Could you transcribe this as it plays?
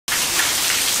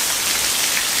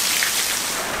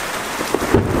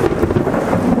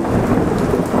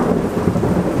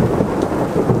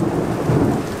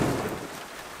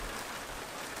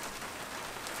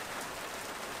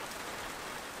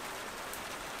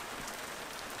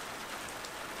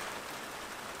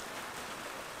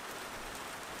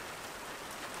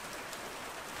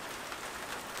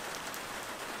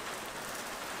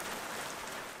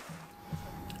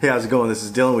Hey, how's it going? This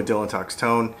is Dylan with Dylan Talks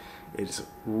Tone. It's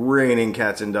raining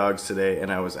cats and dogs today,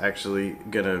 and I was actually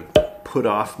gonna put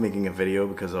off making a video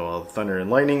because of all the thunder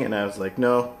and lightning, and I was like,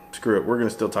 no, screw it, we're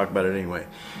gonna still talk about it anyway.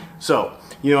 So,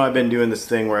 you know, I've been doing this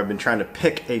thing where I've been trying to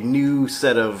pick a new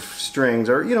set of strings,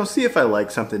 or, you know, see if I like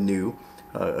something new,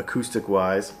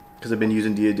 acoustic-wise, because I've been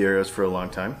using Adarrios for a long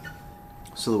time.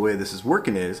 So the way this is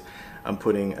working is, I'm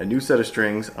putting a new set of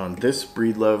strings on this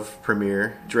Breedlove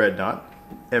Premier Dreadnought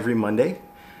every Monday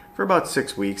for about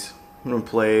 6 weeks. I'm gonna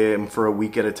play them for a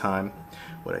week at a time.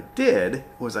 What I did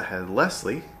was I had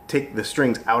Leslie take the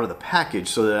strings out of the package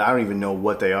so that I don't even know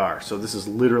what they are. So this is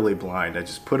literally blind. I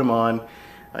just put them on.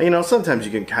 You know, sometimes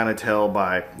you can kind of tell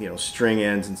by, you know, string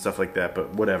ends and stuff like that,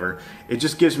 but whatever. It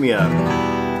just gives me a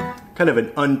kind of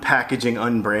an unpackaging,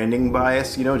 unbranding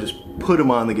bias, you know, just put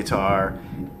them on the guitar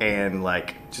and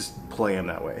like just play them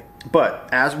that way. But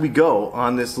as we go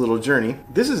on this little journey,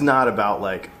 this is not about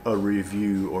like a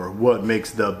review or what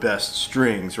makes the best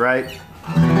strings, right?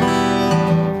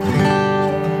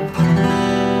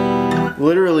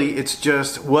 Literally, it's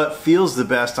just what feels the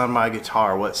best on my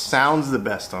guitar, what sounds the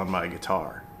best on my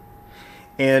guitar.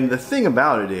 And the thing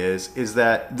about it is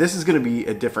that this is going to be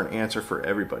a different answer for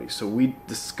everybody. So we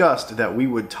discussed that we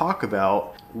would talk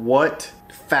about what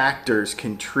factors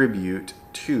contribute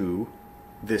to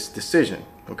this decision,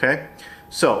 okay?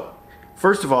 So,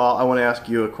 first of all, I want to ask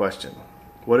you a question.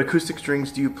 What acoustic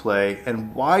strings do you play,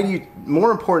 and why do you,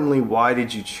 more importantly, why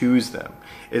did you choose them?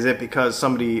 Is it because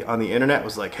somebody on the internet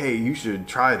was like, hey, you should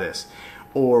try this?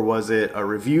 Or was it a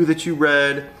review that you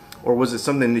read? Or was it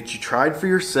something that you tried for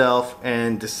yourself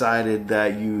and decided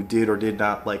that you did or did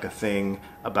not like a thing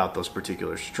about those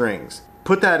particular strings?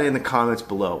 Put that in the comments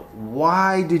below.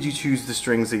 Why did you choose the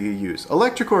strings that you use?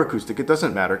 Electric or acoustic, it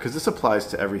doesn't matter because this applies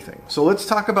to everything. So let's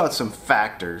talk about some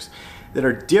factors that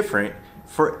are different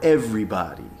for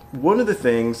everybody. One of the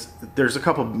things, there's a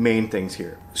couple main things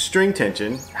here. String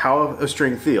tension, how a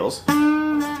string feels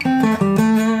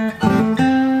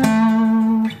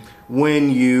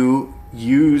when you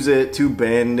use it to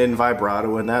bend and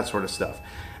vibrato and that sort of stuff.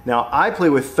 Now, I play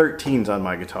with 13s on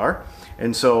my guitar,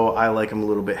 and so I like them a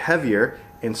little bit heavier,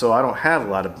 and so I don't have a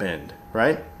lot of bend,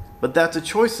 right? But that's a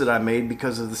choice that I made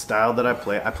because of the style that I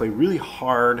play. I play really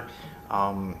hard,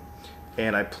 and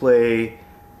I play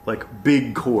like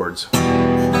big chords.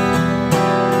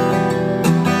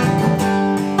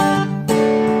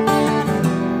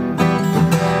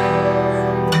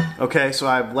 Okay, so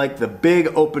I like the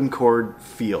big open chord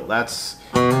feel. That's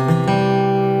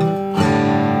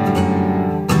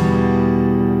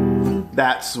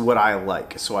what I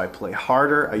like. So I play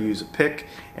harder, I use a pick,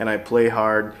 and I play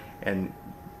hard, and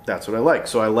that's what I like.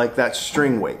 So I like that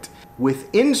string weight.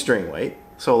 Within string weight,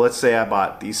 so let's say I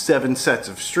bought these 7 sets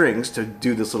of strings to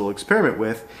do this little experiment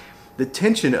with, the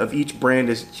tension of each brand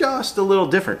is just a little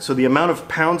different. So the amount of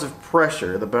pounds of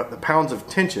pressure, the pounds of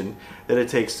tension that it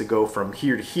takes to go from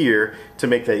here to here to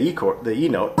make that E chord, the E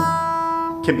note,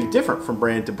 can be different from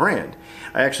brand to brand.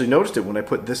 I actually noticed it when I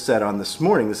put this set on this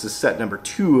morning. This is set number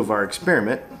 2 of our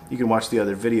experiment. You can watch the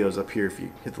other videos up here if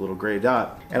you hit the little gray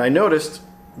dot. And I noticed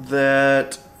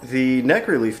that the neck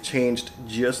relief changed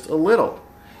just a little.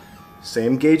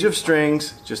 Same gauge of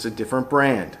strings, just a different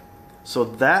brand. So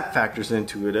that factors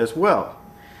into it as well.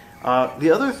 The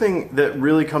other thing that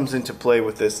really comes into play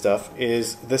with this stuff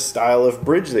is the style of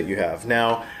bridge that you have.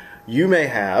 Now, you may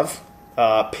have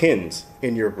pins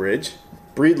in your bridge.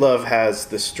 Breedlove has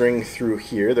the string through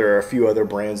here. There are a few other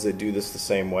brands that do this the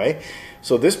same way.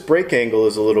 So this break angle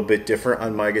is a little bit different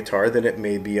on my guitar than it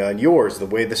may be on yours, the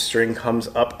way the string comes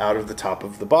up out of the top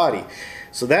of the body.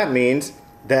 So that means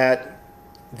that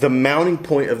the mounting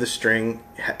point of the string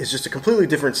is just a completely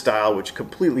different style, which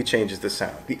completely changes the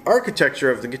sound. The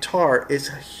architecture of the guitar is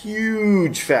a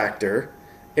huge factor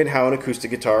in how an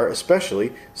acoustic guitar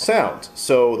especially sounds.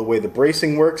 So the way the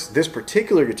bracing works, this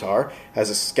particular guitar has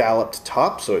a scalloped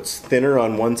top, so it's thinner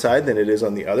on one side than it is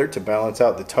on the other to balance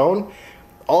out the tone.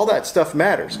 All that stuff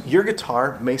matters. Your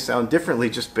guitar may sound differently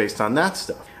just based on that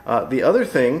stuff. The other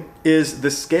thing is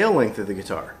the scale length of the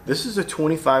guitar. This is a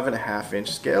 25.5-inch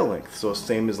scale length, so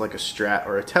same as like a Strat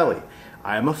or a Tele.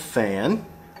 I am a fan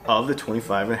of the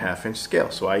 25.5-inch scale,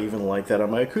 so I even like that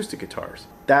on my acoustic guitars.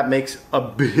 That makes a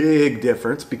big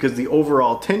difference because the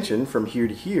overall tension from here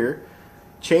to here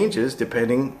changes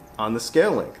depending on the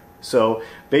scale length. So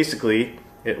basically,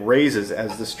 it raises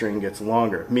as the string gets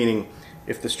longer, meaning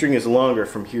if the string is longer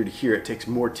from here to here, it takes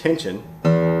more tension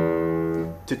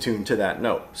to tune to that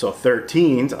note. So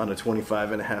 13s on a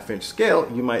 25.5-inch scale,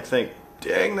 you might think,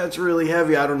 dang, that's really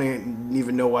heavy. I don't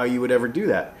even know why you would ever do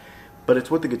that. But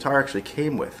it's what the guitar actually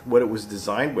came with, what it was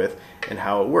designed with, and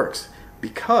how it works.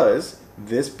 Because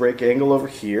this break angle over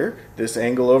here, this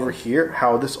angle over here,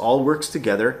 how this all works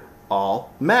together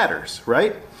all matters,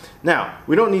 right? Now,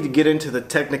 we don't need to get into the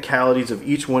technicalities of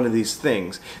each one of these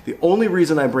things. The only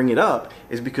reason I bring it up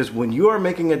is because when you are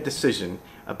making a decision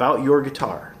about your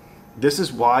guitar, this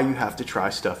is why you have to try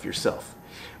stuff yourself.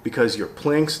 Because your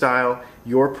playing style,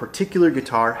 your particular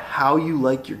guitar, how you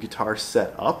like your guitar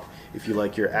set up, if you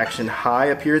like your action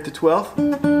high up here at the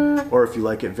 12th, or if you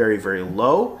like it very, very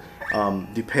low,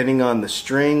 depending on the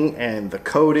string and the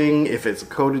coating, if it's a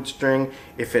coated string,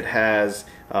 if it has,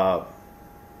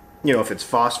 you know, if it's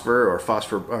phosphor, or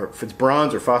if it's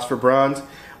bronze or phosphor bronze,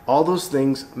 all those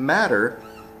things matter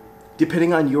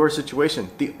depending on your situation.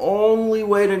 The only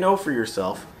way to know for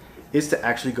yourself is to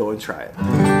actually go and try it.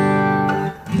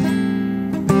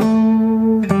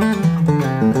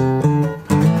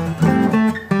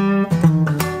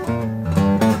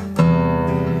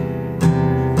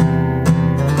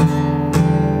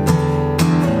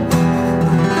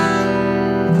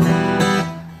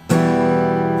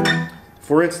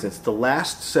 For instance, the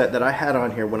last set that I had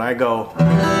on here, when I go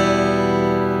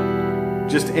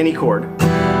just any chord,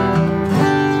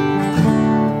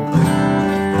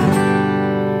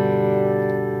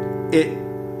 it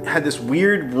had this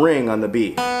weird ring on the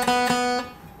B.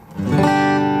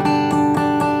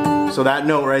 So that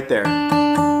note right there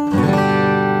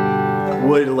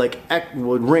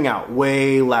would ring out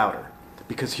way louder,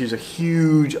 because here's a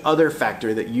huge other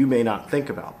factor that you may not think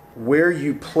about. Where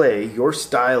you play, your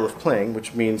style of playing,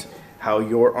 which means how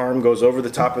your arm goes over the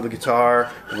top of the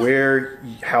guitar,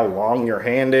 how long your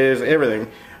hand is, everything,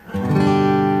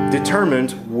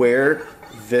 determines where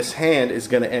this hand is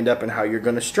going to end up and how you're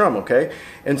going to strum, okay?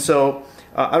 And so,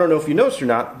 I don't know if you noticed or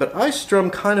not, but I strum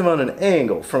kind of on an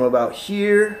angle from about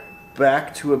here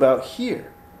back to about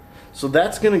here. So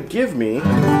that's going to give me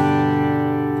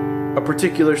a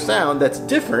particular sound that's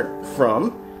different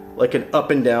from like an up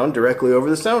and down directly over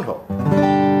the sound hole,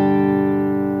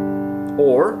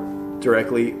 or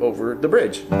directly over the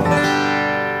bridge. But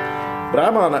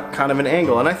I'm on a kind of an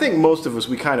angle, and I think most of us,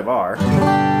 we kind of are,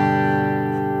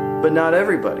 but not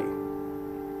everybody.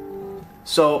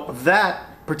 So that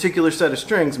particular set of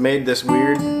strings made this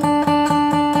weird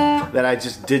that I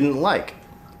just didn't like.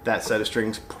 That set of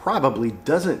strings probably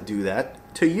doesn't do that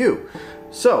to you.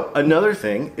 So another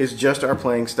thing is just our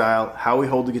playing style, how we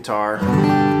hold the guitar.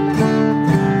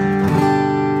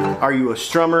 Are you a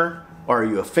strummer, or are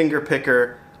you a finger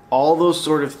picker? All those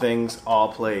sort of things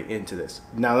all play into this.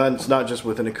 Now that's not just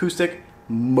with an acoustic.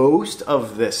 Most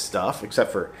of this stuff,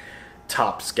 except for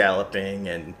top scalloping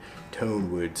and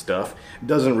tone wood stuff,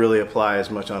 doesn't really apply as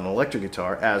much on an electric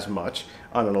guitar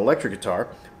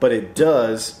but it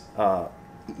does,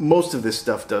 most of this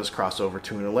stuff does cross over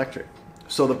to an electric.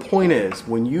 So the point is,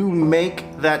 when you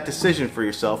make that decision for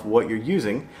yourself, what you're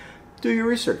using, do your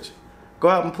research. Go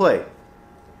out and play.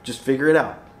 Just figure it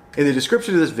out. In the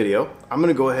description of this video, I'm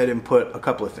going to go ahead and put a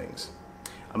couple of things.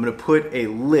 I'm going to put a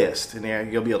list,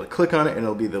 and you'll be able to click on it, and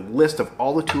it'll be the list of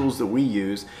all the tools that we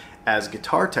use as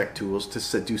guitar tech tools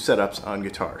to do setups on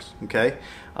guitars. Okay?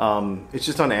 It's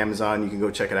just on Amazon. You can go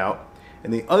check it out.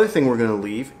 And the other thing we're going to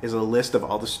leave is a list of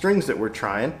all the strings that we're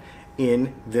trying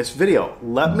in this video.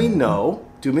 Let me know,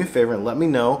 do me a favor and let me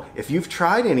know if you've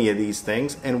tried any of these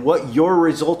things and what your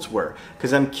results were,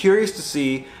 because I'm curious to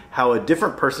see how a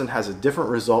different person has a different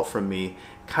result from me,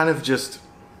 kind of just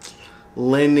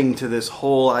lending to this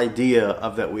whole idea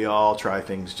of that we all try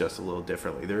things just a little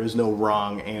differently. There is no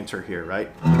wrong answer here, right?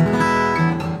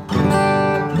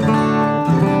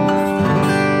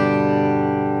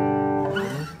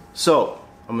 So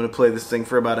I'm going to play this thing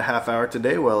for about a half hour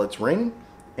today while it's raining,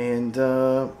 and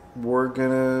we're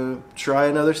gonna try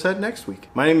another set next week.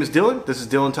 My name is Dylan. This is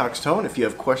Dylan Talks Tone. If you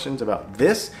have questions about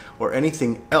this or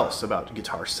anything else about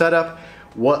guitar setup,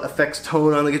 what affects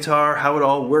tone on the guitar, how it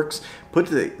all works, put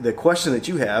the question that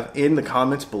you have in the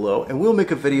comments below, and we'll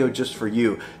make a video just for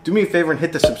you. Do me a favor and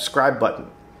hit the subscribe button,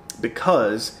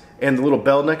 and the little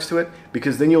bell next to it,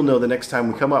 because then you'll know the next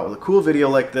time we come out with a cool video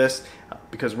like this,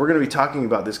 because we're going to be talking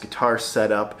about this guitar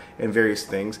setup and various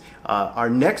things. Our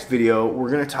next video, we're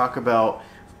going to talk about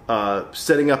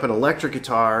setting up an electric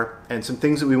guitar and some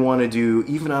things that we want to do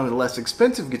even on a less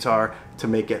expensive guitar to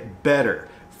make it better,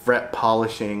 fret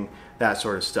polishing, that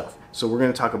sort of stuff. So we're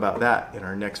going to talk about that in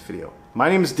our next video. My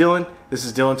name is Dylan. This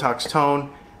is Dylan Talks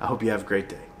Tone. I hope you have a great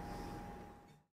day.